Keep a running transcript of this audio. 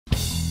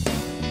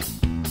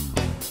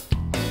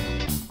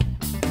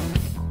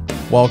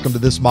Welcome to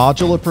this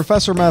module of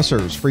Professor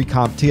Messer's free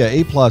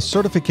CompTIA A+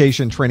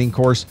 certification training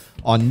course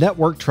on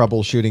network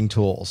troubleshooting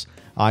tools.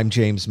 I'm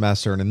James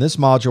Messer, and in this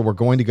module, we're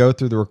going to go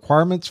through the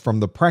requirements from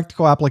the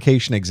Practical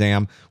Application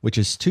Exam, which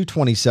is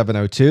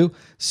 22702,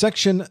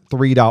 Section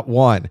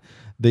 3.1.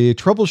 The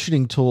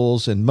troubleshooting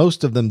tools, and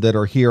most of them that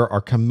are here,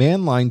 are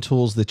command line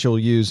tools that you'll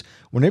use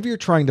whenever you're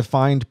trying to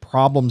find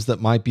problems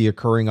that might be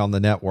occurring on the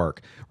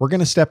network. We're going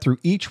to step through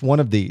each one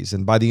of these,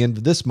 and by the end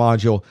of this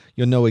module,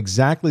 you'll know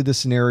exactly the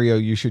scenario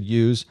you should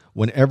use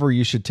whenever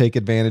you should take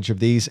advantage of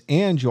these,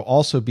 and you'll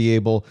also be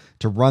able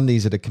to run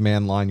these at a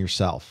command line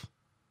yourself.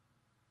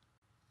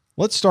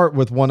 Let's start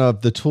with one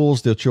of the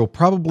tools that you'll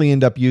probably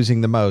end up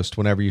using the most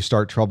whenever you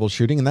start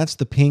troubleshooting, and that's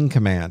the ping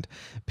command.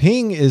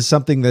 Ping is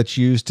something that's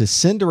used to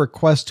send a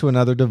request to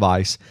another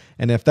device,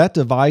 and if that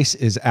device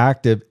is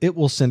active, it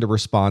will send a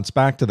response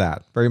back to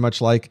that. Very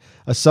much like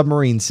a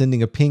submarine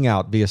sending a ping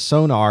out via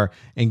sonar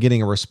and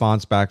getting a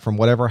response back from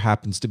whatever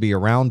happens to be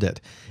around it.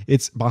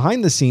 It's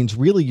behind the scenes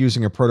really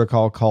using a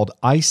protocol called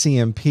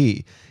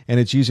ICMP, and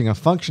it's using a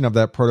function of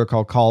that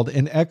protocol called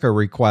an echo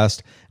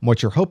request, and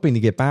what you're hoping to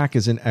get back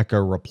is an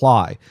echo reply.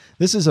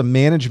 This is a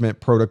management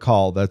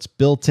protocol that's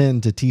built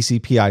into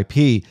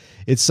TCP/IP.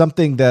 It's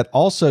something that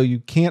also you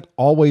can't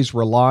always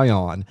rely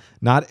on.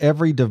 Not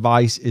every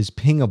device is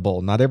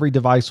pingable. Not every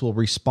device will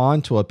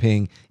respond to a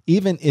ping,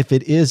 even if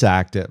it is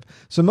active.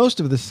 So most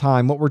of the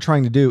time, what we're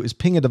trying to do is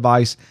ping a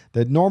device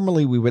that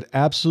normally we would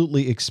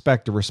absolutely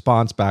expect a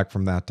response back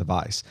from that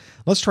device.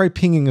 Let's try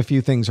pinging a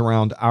few things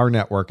around our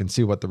network and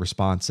see what the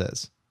response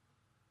is.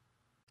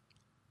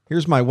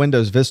 Here's my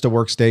Windows Vista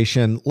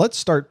workstation. Let's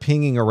start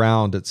pinging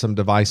around at some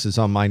devices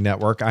on my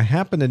network. I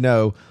happen to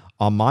know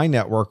on my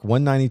network,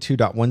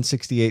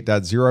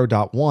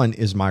 192.168.0.1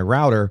 is my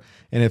router,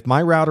 and if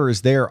my router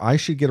is there, I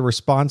should get a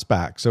response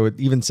back. So it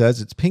even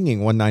says it's pinging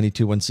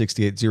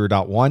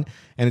 192.168.0.1,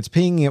 and it's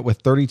pinging it with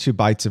 32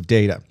 bytes of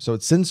data. So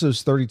it sends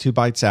those 32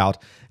 bytes out,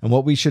 and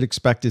what we should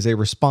expect is a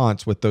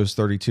response with those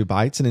 32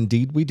 bytes, and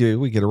indeed we do.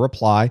 We get a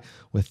reply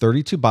with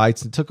 32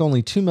 bytes. It took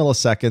only 2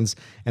 milliseconds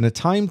and a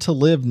time to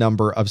live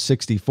number of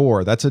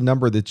 64. That's a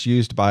number that's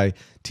used by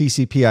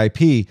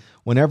TCP/IP.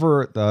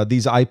 Whenever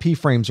these IP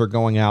frames are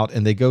going out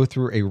and they go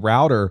through a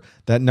router,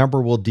 that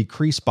number will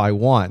decrease by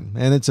 1.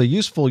 And it's a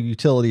useful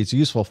utility, it's a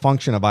useful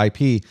function of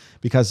IP,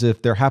 because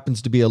if there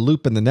happens to be a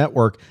loop in the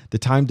network, the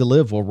time to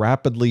live will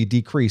rapidly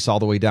decrease all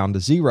the way down to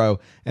 0,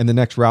 and the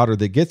next router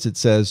that gets it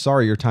says,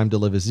 sorry, your time to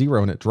live is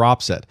 0, and it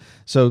drops it.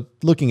 So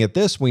looking at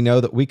this, we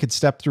know that we could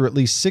step through at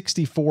least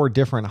 64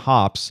 different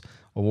hops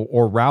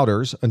or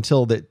routers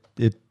until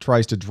it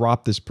tries to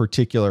drop this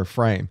particular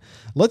frame.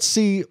 Let's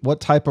see what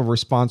type of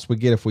response we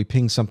get if we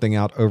ping something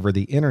out over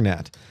the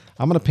internet.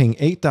 I'm going to ping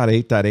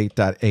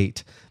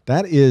 8.8.8.8.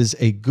 That is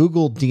a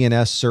Google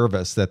DNS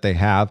service that they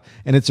have,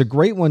 and it's a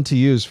great one to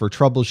use for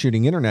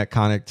troubleshooting internet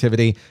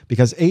connectivity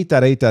because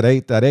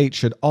 8.8.8.8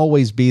 should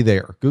always be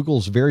there.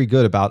 Google's very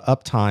good about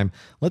uptime.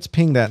 Let's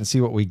ping that and see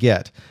what we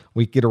get.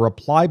 We get a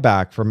reply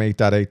back from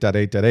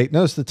 8.8.8.8.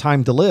 Notice the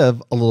time to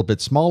live a little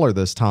bit smaller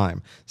this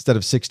time. Instead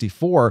of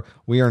 64,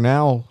 we are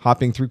now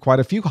hopping through quite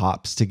a few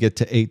hops to get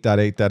to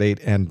 8.8.8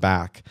 and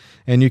back.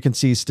 And you can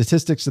see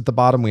statistics at the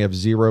bottom, we have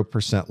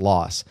 0%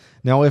 loss.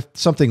 Now, if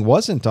something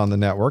wasn't on the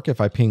network, if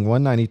I ping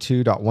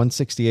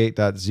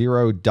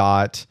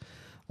 192.168.0.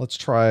 Let's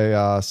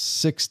try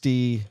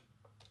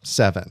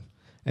 67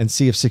 and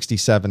see if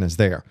 67 is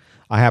there.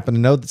 I happen to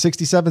know that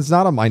 67 is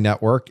not on my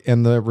network,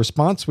 and the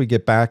response we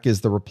get back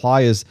is the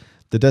reply is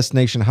the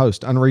destination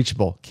host,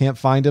 unreachable. Can't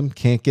find him,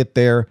 can't get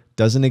there,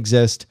 doesn't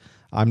exist.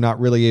 I'm not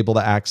really able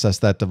to access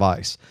that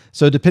device.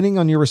 So depending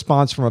on your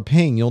response from a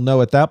ping, you'll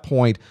know at that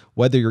point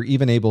whether you're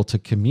even able to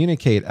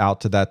communicate out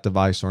to that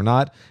device or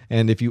not.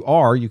 And if you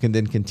are, you can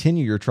then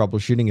continue your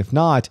troubleshooting. If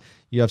not,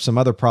 you have some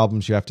other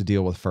problems you have to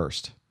deal with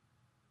first.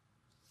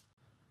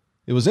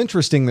 It was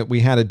interesting that we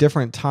had a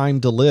different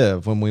time to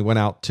live when we went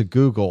out to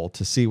Google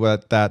to see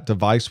what that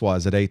device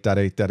was at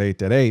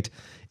 8.8.8.8.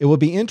 It would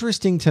be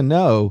interesting to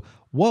know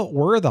what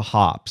were the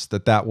hops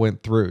that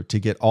went through to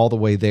get all the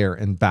way there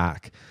and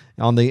back.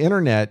 On the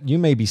internet, you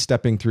may be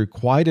stepping through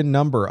quite a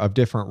number of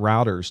different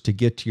routers to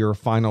get to your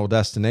final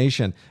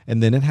destination,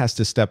 and then it has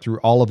to step through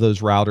all of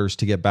those routers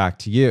to get back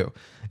to you.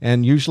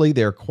 And usually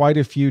there are quite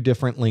a few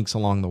different links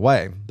along the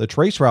way. The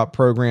traceroute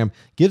program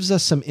gives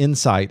us some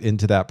insight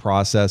into that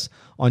process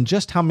on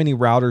just how many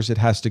routers it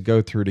has to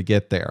go through to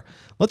get there.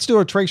 Let's do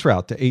a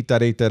traceroute to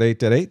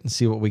 8.8.8.8 and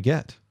see what we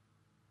get.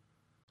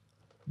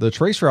 The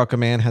traceroute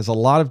command has a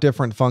lot of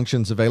different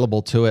functions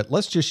available to it.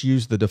 Let's just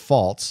use the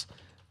defaults.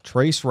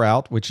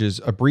 Traceroute, which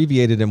is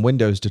abbreviated in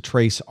Windows to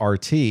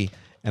tracert,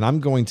 and I'm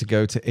going to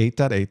go to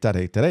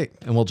 8.8.8.8,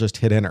 and we'll just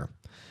hit enter.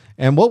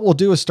 And what we'll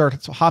do is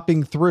start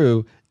hopping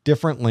through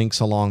different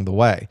links along the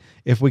way.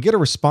 If we get a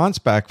response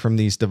back from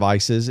these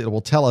devices, it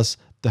will tell us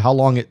how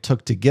long it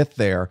took to get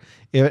there.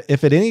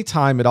 If at any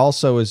time it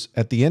also is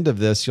at the end of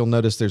this, you'll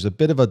notice there's a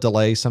bit of a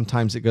delay.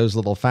 Sometimes it goes a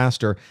little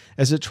faster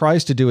as it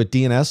tries to do a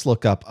DNS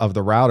lookup of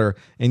the router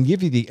and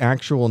give you the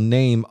actual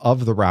name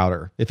of the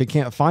router. If it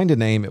can't find a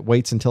name, it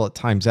waits until it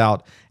times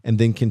out and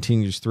then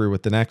continues through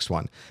with the next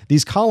one.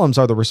 These columns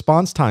are the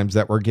response times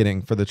that we're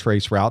getting for the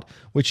trace route,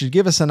 which should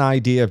give us an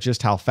idea of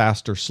just how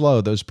fast or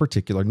slow those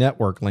particular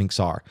network links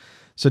are.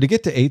 So to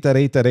get to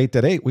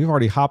 8.8.8.8, we've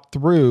already hopped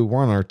through.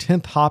 We're on our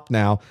 10th hop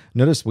now.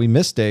 Notice we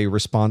missed a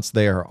response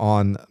there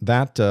on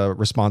that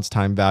response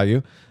time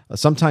value.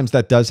 Sometimes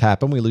that does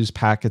happen. We lose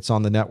packets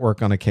on the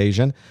network on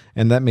occasion,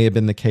 and that may have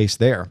been the case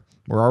there.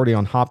 We're already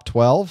on hop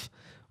 12.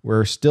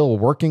 We're still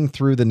working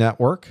through the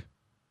network,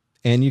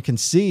 and you can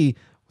see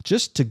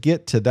just to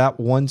get to that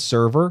one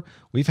server,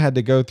 we've had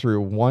to go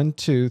through 1,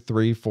 2,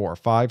 3, 4,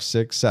 5,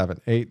 6,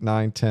 7, 8,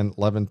 9, 10,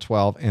 11,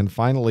 12. And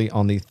finally,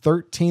 on the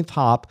 13th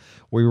hop,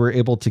 we were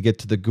able to get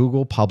to the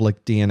Google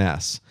public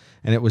DNS.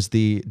 And it was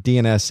the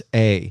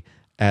DNS-A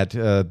at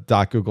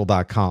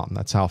 .google.com.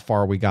 That's how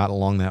far we got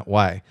along that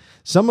way.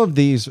 Some of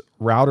these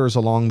routers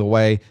along the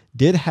way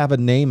did have a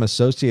name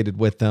associated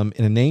with them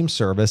in a name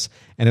service,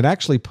 and it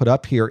actually put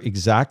up here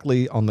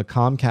exactly on the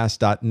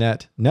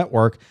Comcast.net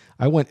network.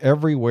 I went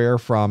everywhere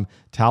from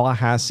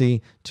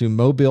Tallahassee to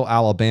Mobile,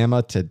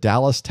 Alabama to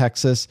Dallas,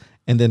 Texas,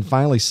 and then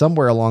finally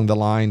somewhere along the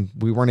line,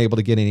 we weren't able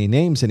to get any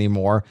names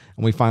anymore,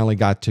 and we finally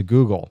got to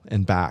Google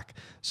and back.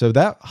 So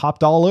that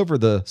hopped all over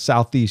the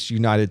Southeast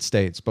United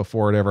States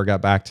before it ever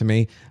got back to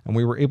me, and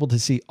we were able to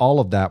see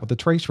all of that with the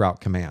traceroute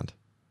command.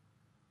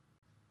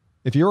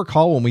 If you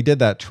recall, when we did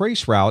that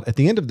trace route, at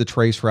the end of the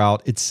trace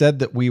route, it said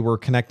that we were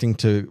connecting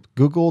to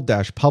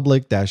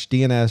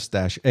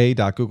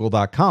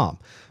google-public-dns-a.google.com,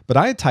 but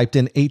I had typed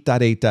in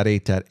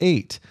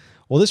 8.8.8.8.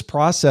 Well, this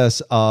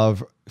process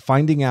of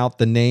finding out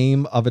the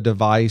name of a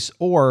device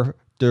or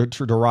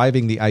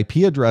deriving the IP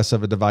address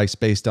of a device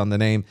based on the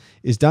name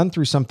is done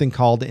through something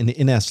called an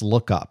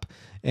nslookup.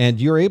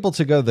 And you're able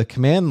to go to the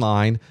command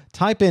line,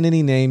 type in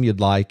any name you'd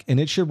like, and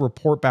it should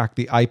report back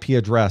the IP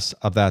address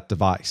of that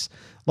device.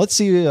 Let's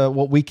see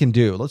what we can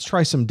do. Let's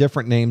try some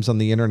different names on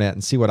the internet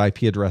and see what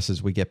IP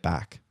addresses we get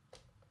back.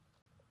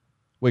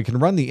 We can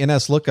run the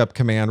nslookup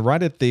command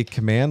right at the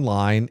command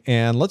line,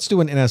 and let's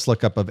do an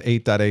nslookup of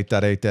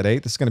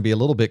 8.8.8.8. This is going to be a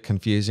little bit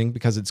confusing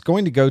because it's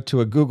going to go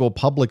to a Google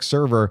public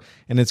server,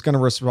 and it's going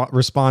to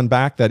respond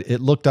back that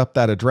it looked up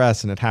that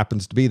address, and it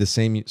happens to be the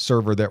same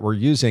server that we're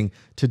using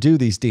to do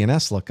these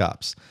DNS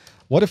lookups.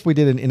 What if we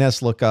did an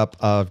nslookup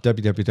of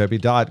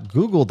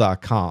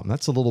www.google.com?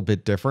 That's a little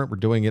bit different. We're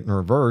doing it in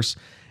reverse.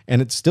 And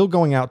it's still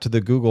going out to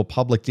the Google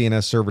public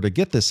DNS server to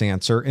get this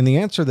answer. And the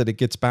answer that it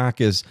gets back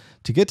is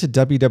to get to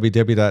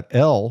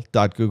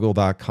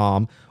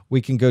www.l.google.com,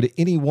 we can go to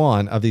any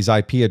one of these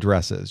IP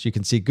addresses. You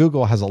can see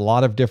Google has a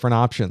lot of different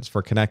options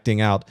for connecting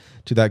out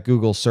to that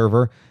Google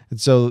server.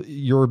 And so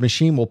your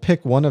machine will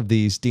pick one of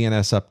these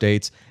DNS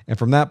updates. And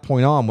from that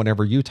point on,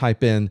 whenever you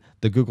type in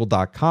the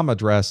google.com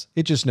address,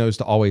 it just knows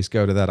to always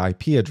go to that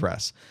IP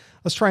address.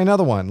 Let's try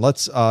another one.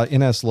 Let's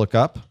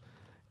nslookup.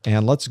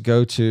 And let's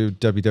go to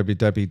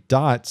www.cnn.com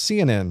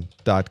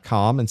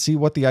and see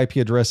what the IP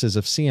address is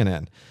of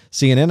CNN.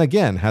 CNN,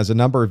 again, has a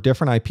number of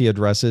different IP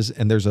addresses,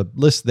 and there's a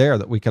list there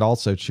that we could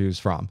also choose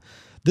from.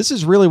 This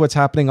is really what's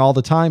happening all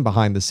the time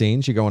behind the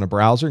scenes. You go in a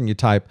browser and you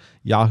type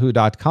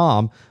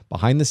yahoo.com.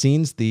 Behind the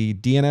scenes, the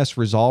DNS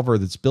resolver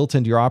that's built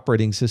into your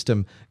operating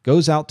system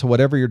goes out to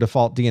whatever your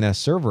default DNS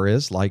server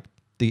is, like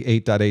the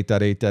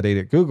 8.8.8.8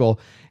 at Google,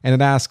 and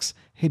it asks,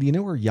 hey, do you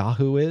know where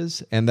Yahoo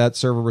is? And that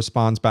server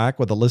responds back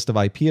with a list of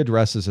IP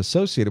addresses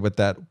associated with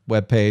that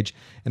web page.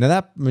 And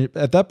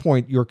at that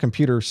point, your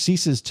computer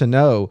ceases to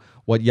know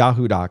what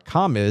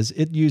yahoo.com is.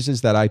 It uses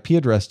that IP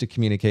address to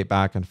communicate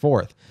back and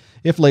forth.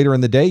 If later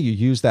in the day you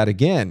use that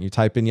again, you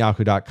type in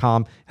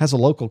yahoo.com, has a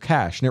local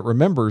cache, and it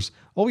remembers,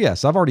 oh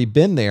yes, I've already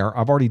been there.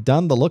 I've already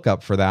done the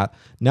lookup for that.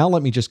 Now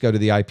let me just go to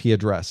the IP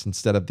address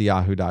instead of the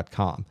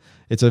yahoo.com.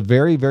 It's a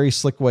very, very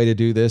slick way to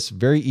do this,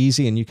 very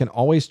easy, and you can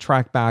always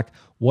track back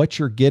what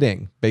you're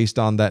getting based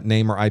on that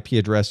name or IP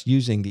address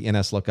using the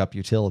nslookup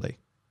utility.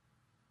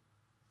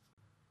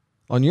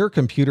 On your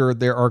computer,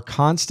 there are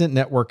constant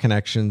network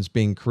connections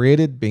being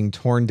created, being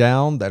torn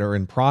down, that are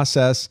in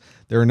process.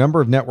 There are a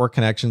number of network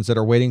connections that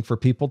are waiting for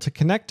people to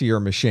connect to your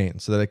machine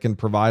so that it can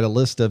provide a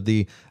list of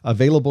the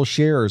available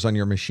shares on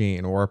your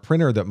machine or a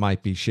printer that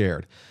might be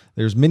shared.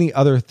 There's many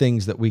other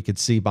things that we could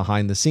see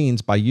behind the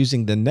scenes by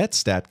using the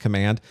netstat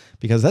command,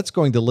 because that's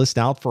going to list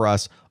out for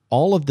us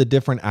all of the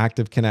different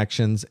active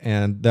connections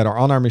and that are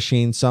on our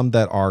machine, some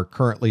that are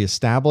currently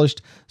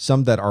established,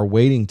 some that are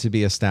waiting to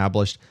be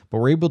established, but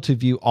we're able to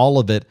view all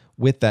of it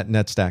with that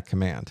netstat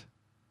command.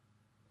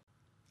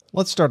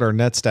 Let's start our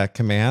netstat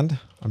command.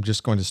 I'm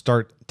just going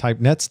to type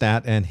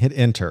netstat and hit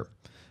enter.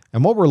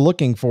 And what we're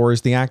looking for is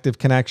the active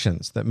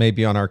connections that may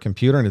be on our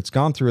computer, and it's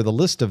gone through the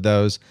list of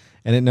those,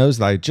 and it knows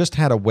that I just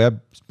had a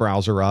web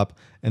browser up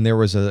and there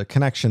was a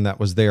connection that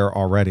was there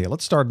already.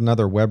 Let's start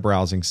another web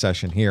browsing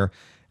session here.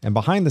 And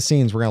behind the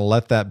scenes, we're going to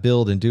let that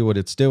build and do what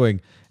it's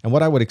doing. And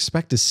what I would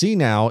expect to see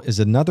now is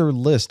another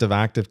list of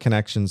active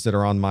connections that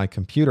are on my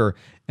computer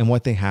and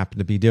what they happen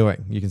to be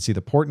doing. You can see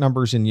the port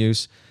numbers in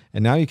use,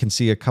 and now you can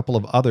see a couple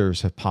of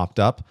others have popped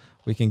up.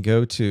 We can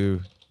go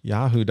to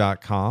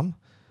yahoo.com.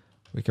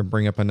 We can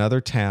bring up another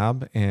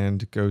tab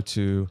and go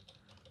to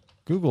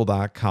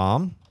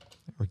google.com.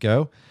 There we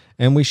go.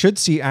 And we should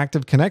see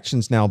active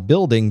connections now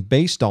building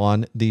based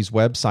on these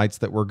websites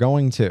that we're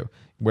going to,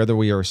 whether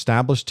we are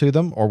established to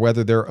them or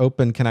whether they're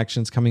open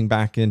connections coming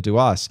back into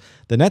us.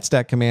 The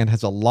netstat command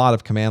has a lot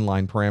of command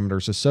line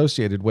parameters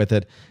associated with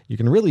it. You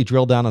can really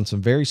drill down on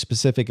some very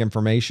specific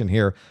information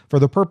here. For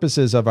the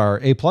purposes of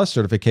our A+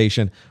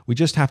 certification, we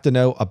just have to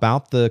know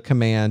about the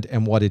command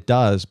and what it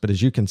does. But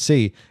as you can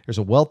see, there's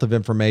a wealth of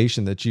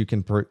information that you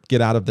can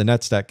get out of the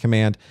netstat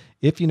command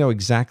if you know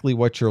exactly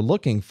what you're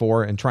looking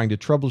for and trying to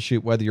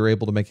troubleshoot whether you're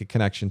able to make a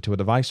connection to a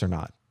device or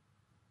not.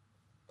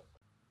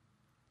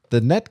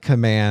 The net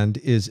command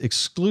is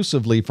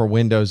exclusively for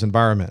Windows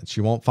environments.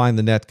 You won't find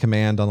the net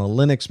command on a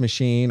Linux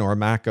machine or a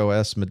Mac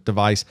OS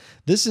device.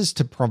 This is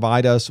to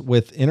provide us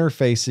with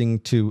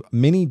interfacing to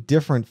many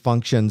different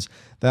functions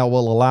that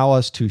will allow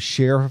us to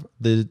share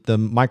the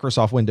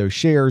Microsoft Windows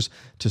shares,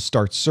 to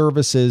start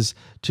services,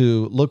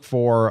 to look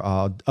for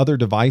other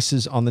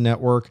devices on the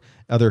network,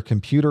 other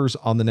computers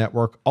on the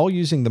network, all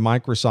using the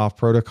Microsoft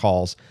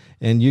protocols.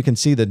 And you can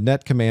see the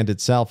net command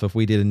itself. If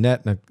we did a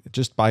net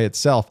just by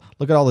itself,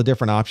 look at all the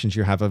different options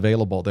you have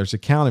available. There's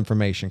account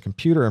information,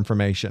 computer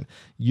information,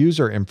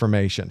 user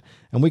information,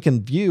 and we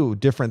can view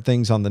different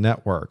things on the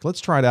network.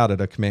 Let's try it out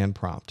at a command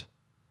prompt.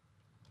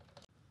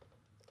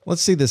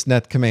 Let's see this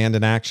net command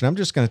in action. I'm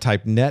just going to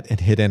type net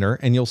and hit enter,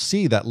 and you'll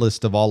see that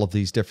list of all of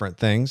these different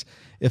things.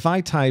 If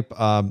I type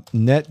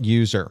net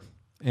user,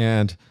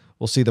 and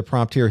we'll see the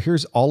prompt here.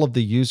 Here's all of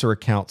the user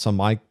accounts on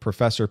my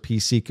Professor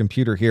PC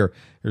computer here.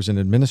 There's an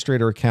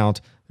administrator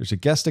account, there's a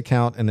guest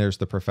account, and there's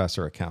the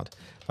professor account.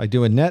 If I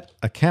do a net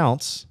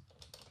accounts,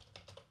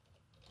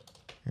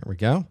 here we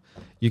go.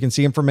 You can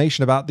see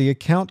information about the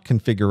account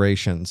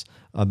configurations,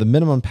 the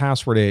minimum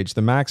password age,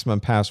 the maximum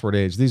password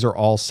age. These are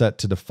all set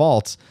to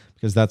defaults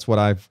because that's what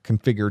I've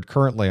configured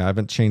currently. I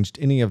haven't changed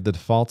any of the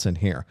defaults in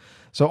here.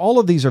 So all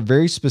of these are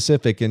very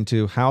specific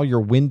into how your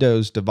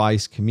Windows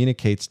device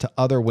communicates to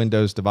other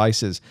Windows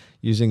devices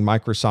using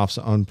Microsoft's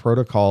own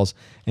protocols.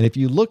 And if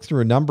you look through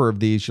a number of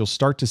these, you'll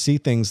start to see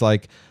things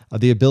like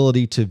the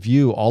ability to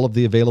view all of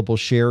the available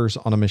shares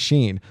on a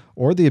machine,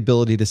 or the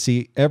ability to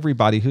see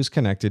everybody who's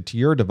connected to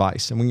your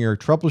device. And when you're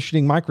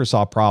troubleshooting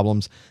Microsoft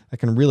problems, that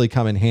can really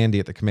come in handy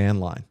at the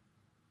command line.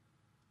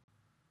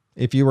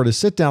 If you were to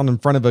sit down in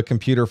front of a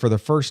computer for the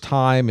first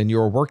time and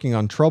you're working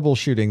on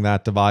troubleshooting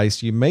that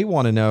device, you may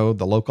want to know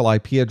the local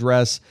IP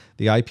address,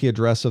 the IP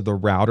address of the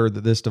router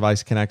that this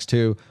device connects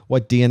to,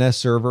 what DNS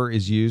server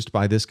is used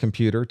by this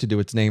computer to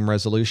do its name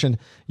resolution.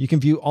 You can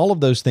view all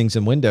of those things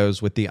in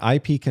Windows with the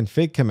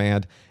ipconfig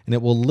command, and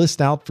it will list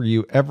out for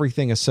you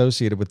everything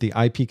associated with the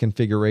IP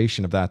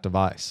configuration of that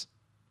device.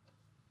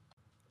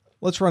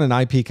 Let's run an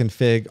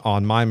ipconfig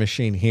on my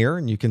machine here,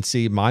 and you can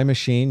see my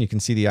machine. You can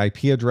see the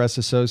IP address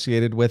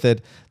associated with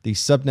it, the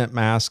subnet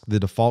mask,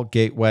 the default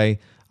gateway.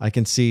 I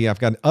can see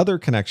I've got other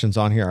connections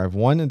on here. I have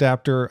one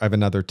adapter, I have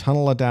another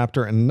tunnel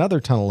adapter, and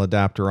another tunnel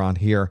adapter on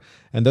here.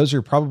 And those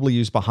are probably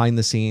used behind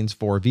the scenes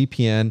for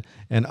VPN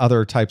and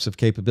other types of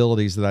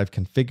capabilities that I've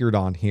configured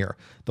on here.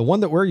 The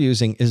one that we're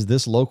using is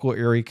this local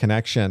area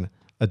connection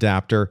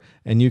adapter,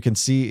 and you can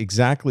see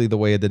exactly the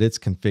way that it's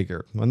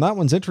configured. And that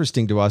one's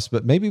interesting to us,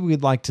 but maybe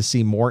we'd like to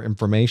see more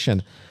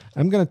information.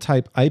 I'm going to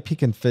type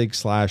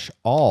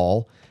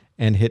ipconfig/all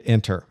and hit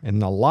enter,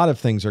 and a lot of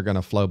things are going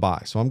to flow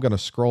by. So I'm going to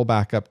scroll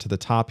back up to the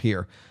top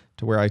here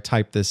to where I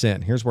typed this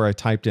in. Here's where I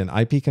typed in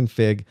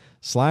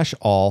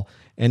ipconfig/all,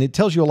 and it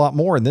tells you a lot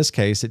more. In this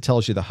case, it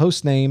tells you the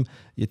host name.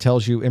 It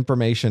tells you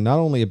information not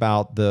only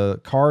about the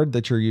card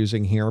that you're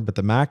using here, but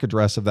the MAC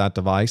address of that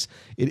device.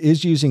 It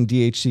is using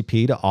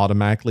DHCP to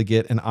automatically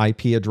get an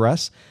IP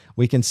address.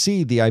 We can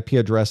see the IP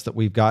address that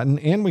we've gotten,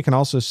 and we can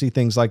also see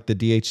things like the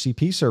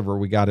DHCP server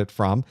we got it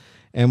from,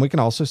 and we can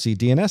also see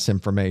DNS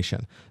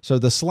information. So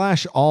the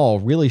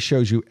 /all really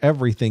shows you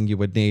everything you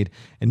would need.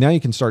 And now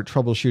you can start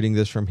troubleshooting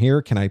this from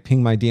here. Can I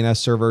ping my DNS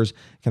servers?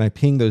 Can I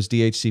ping those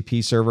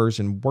DHCP servers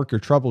and work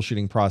your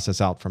troubleshooting process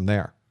out from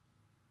there?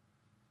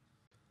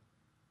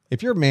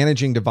 If you're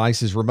managing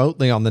devices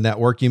remotely on the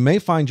network, you may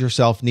find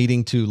yourself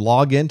needing to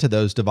log into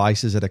those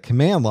devices at a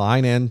command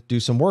line and do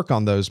some work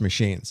on those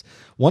machines.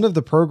 One of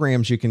the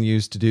programs you can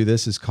use to do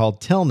this is called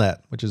Telnet,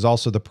 which is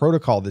also the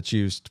protocol that's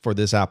used for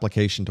this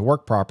application to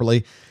work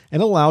properly,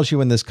 and allows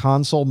you in this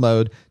console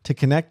mode to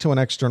connect to an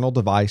external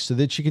device so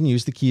that you can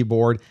use the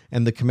keyboard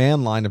and the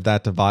command line of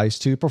that device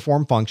to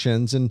perform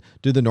functions and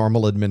do the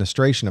normal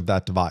administration of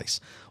that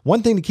device.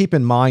 One thing to keep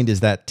in mind is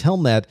that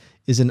Telnet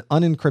is an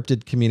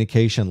unencrypted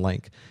communication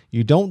link.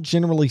 You don't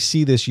generally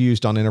see this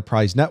used on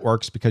enterprise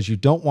networks because you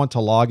don't want to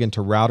log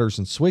into routers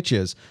and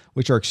switches,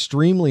 which are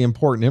extremely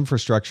important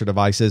infrastructure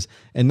devices,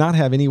 and not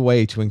have any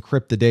way to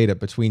encrypt the data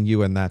between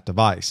you and that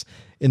device.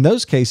 In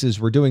those cases,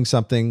 we're doing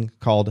something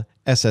called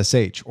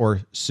SSH,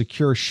 or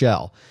Secure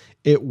Shell.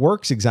 It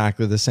works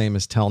exactly the same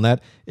as Telnet.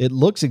 It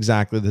looks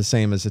exactly the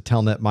same as a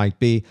Telnet might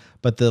be,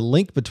 but the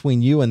link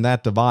between you and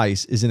that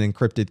device is an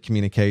encrypted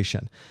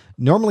communication.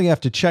 Normally, you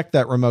have to check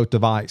that remote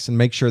device and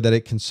make sure that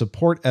it can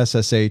support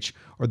SSH,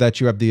 or that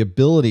you have the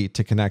ability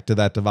to connect to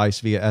that device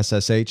via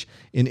SSH.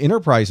 In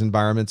enterprise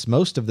environments,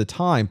 most of the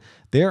time,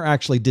 they're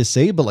actually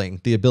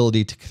disabling the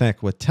ability to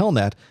connect with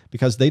Telnet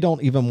because they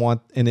don't even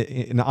want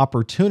an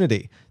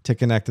opportunity to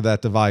connect to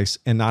that device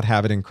and not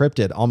have it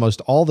encrypted.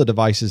 Almost all the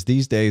devices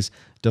these days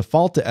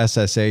default to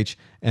SSH,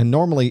 and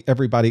normally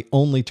everybody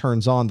only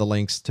turns on the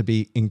links to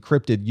be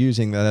encrypted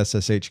using that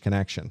SSH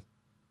connection.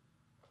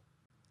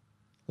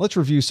 Let's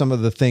review some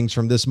of the things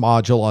from this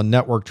module on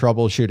network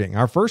troubleshooting.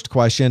 Our first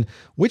question: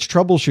 which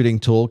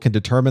troubleshooting tool can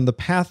determine the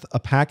path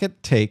a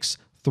packet takes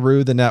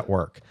through the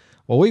network?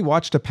 Well, we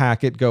watched a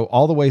packet go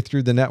all the way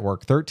through the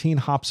network, 13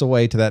 hops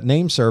away to that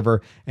name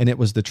server, and it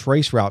was the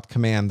traceroute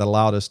command that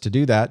allowed us to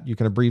do that. You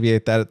can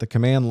abbreviate that at the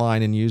command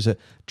line and use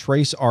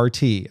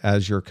tracert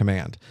as your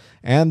command.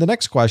 And the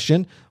next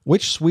question: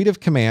 which suite of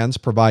commands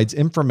provides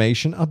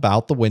information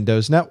about the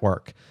Windows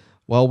network?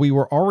 Well, we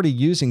were already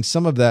using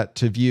some of that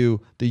to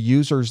view the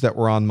users that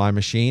were on my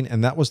machine,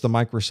 and that was the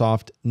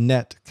Microsoft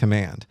net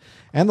command.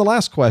 And the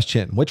last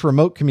question: which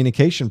remote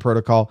communication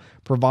protocol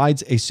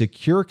provides a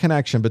secure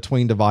connection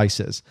between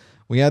devices?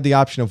 We had the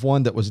option of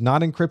one that was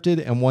not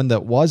encrypted and one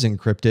that was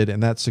encrypted,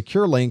 and that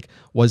secure link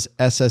was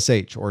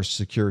SSH, or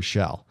Secure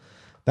Shell.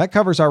 That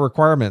covers our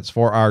requirements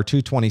for our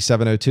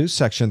 22702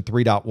 section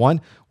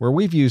 3.1, where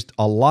we've used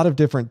a lot of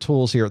different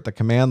tools here at the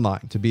command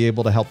line to be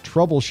able to help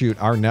troubleshoot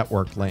our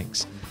network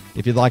links.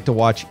 If you'd like to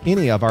watch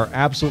any of our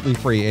absolutely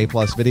free A+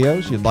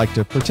 videos, you'd like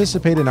to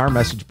participate in our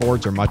message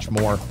boards, or much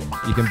more,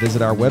 you can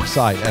visit our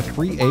website at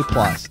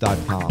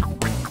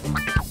freeaplus.com.